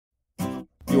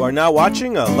You are now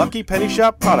watching a Lucky Penny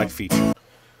Shop product feature.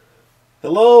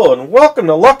 Hello and welcome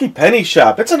to Lucky Penny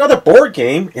Shop. It's another board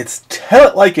game. It's Tell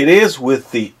It Like It Is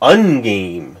with the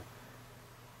Ungame.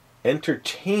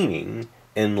 Entertaining,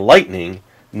 enlightening,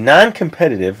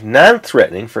 non-competitive,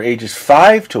 non-threatening for ages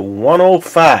 5 to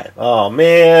 105. Oh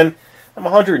man, I'm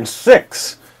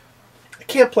 106. I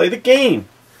can't play the game.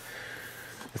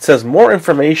 It says more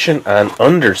information on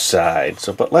underside.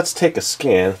 But let's take a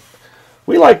scan.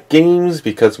 We like games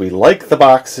because we like the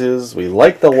boxes, we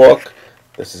like the look.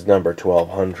 This is number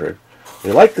 1200.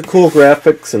 We like the cool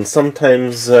graphics and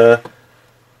sometimes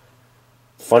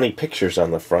funny pictures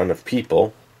on the front of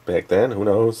people. Back then, who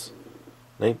knows?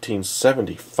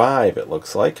 1975 it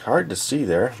looks like. Hard to see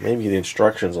there. Maybe the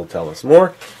instructions will tell us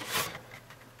more.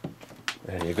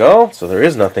 There you go. So there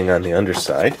is nothing on the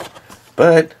underside,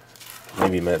 but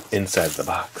maybe meant inside the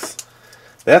box.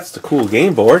 That's the cool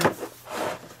game board.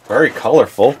 Very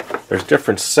colorful. There's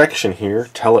different section here.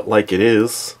 Tell it like it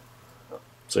is.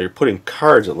 So you're putting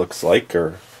cards, it looks like,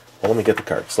 or well, let me get the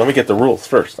cards. Let me get the rules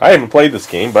first. I haven't played this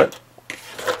game, but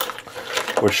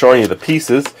we're showing you the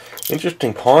pieces.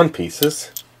 Interesting pawn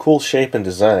pieces. Cool shape and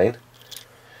design.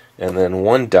 And then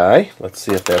one die. Let's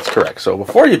see if that's correct. So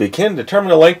before you begin,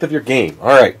 determine the length of your game.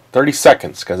 Alright, 30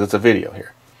 seconds, because it's a video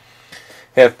here.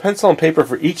 Have pencil and paper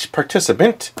for each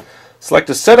participant.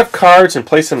 Select a set of cards and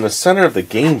place them in the center of the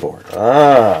game board.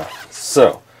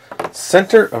 So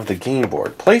center of the game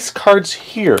board. Place cards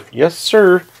here. Yes,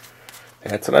 sir.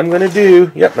 That's what I'm going to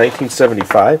do. Yep,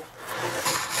 1975.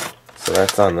 So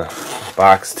that's on the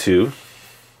box too.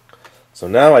 So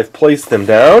now I've placed them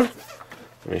down.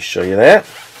 Let me show you that.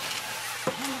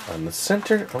 On the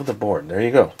center of the board. There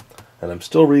you go. And I'm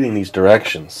still reading these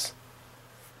directions.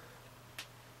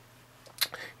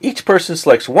 Each person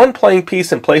selects one playing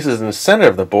piece and places it in the center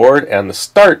of the board and the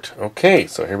start. Okay,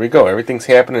 so here we go. Everything's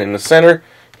happening in the center.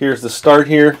 Here's the start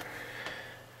here.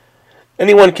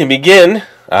 Anyone can begin.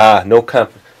 No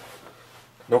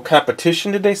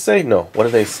competition, did they say? No. What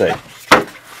did they say?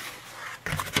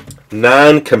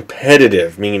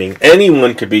 Non-competitive, meaning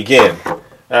anyone could begin.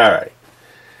 Alright.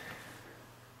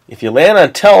 If you land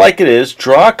on Tell It Like It Is,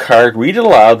 draw a card, read it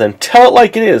aloud, then tell it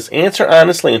like it is. Answer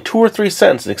honestly in 2 or 3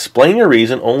 sentences. Explain your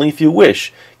reason only if you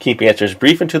wish. Keep answers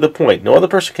brief and to the point. No other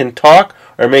person can talk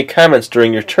or make comments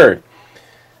during your turn.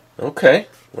 Okay,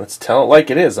 let's tell it like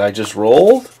it is. I just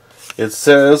rolled. It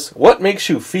says, what makes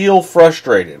you feel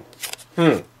frustrated?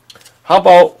 How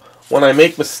about when I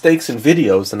make mistakes in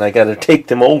videos and I got to take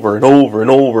them over and over and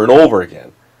over and over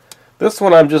again? This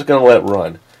one I'm just going to let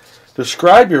run.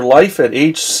 Describe your life at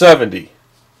age 70.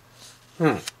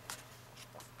 Let's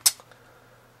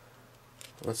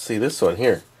see this one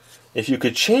here. If you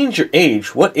could change your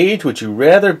age, what age would you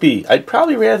rather be? I'd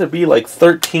probably rather be like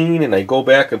 13 and I go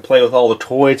back and play with all the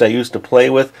toys I used to play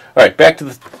with. Alright, back to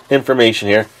the information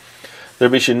here.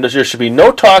 There should be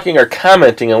no talking or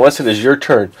commenting unless it is your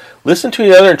turn. Listen to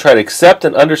the other and try to accept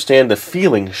and understand the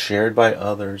feelings shared by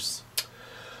others.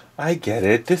 I get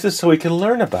it. This is so we can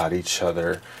learn about each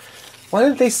other. Why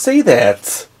did they say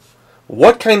that?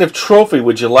 What kind of trophy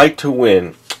would you like to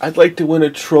win? I'd like to win a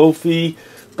trophy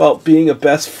about being a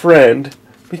best friend,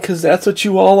 because that's what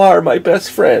you all are, my best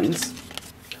friends.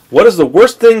 What is the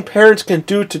worst thing parents can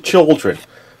do to children?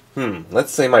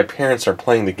 Let's say my parents are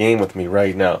playing the game with me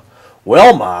right now.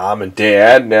 Well, Mom and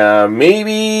Dad,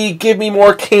 maybe give me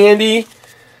more candy?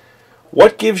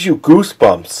 What gives you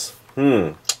goosebumps?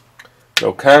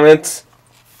 No comments.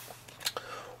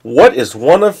 What is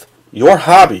one of your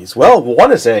hobbies? Well,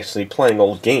 one is actually playing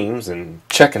old games and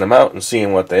checking them out and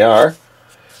seeing what they are.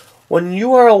 When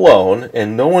you are alone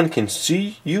and no one can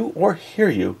see you or hear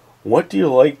you, what do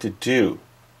you like to do?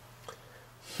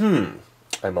 I'm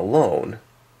alone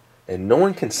and no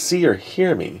one can see or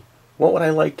hear me. What would I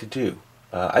like to do?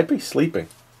 I'd be sleeping.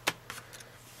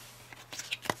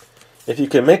 If you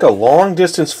could make a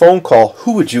long-distance phone call,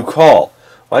 who would you call?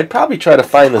 Well, I'd probably try to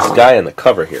find this guy on the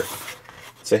cover here.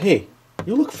 Say, hey,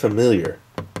 you look familiar.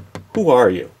 Who are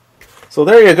you? So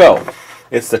there you go.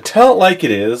 It's the Tell It Like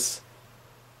It Is,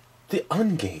 the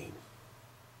Ungame.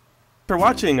 For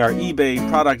watching our eBay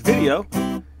product video,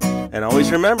 and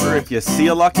always remember, if you see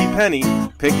a lucky penny,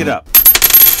 pick it up.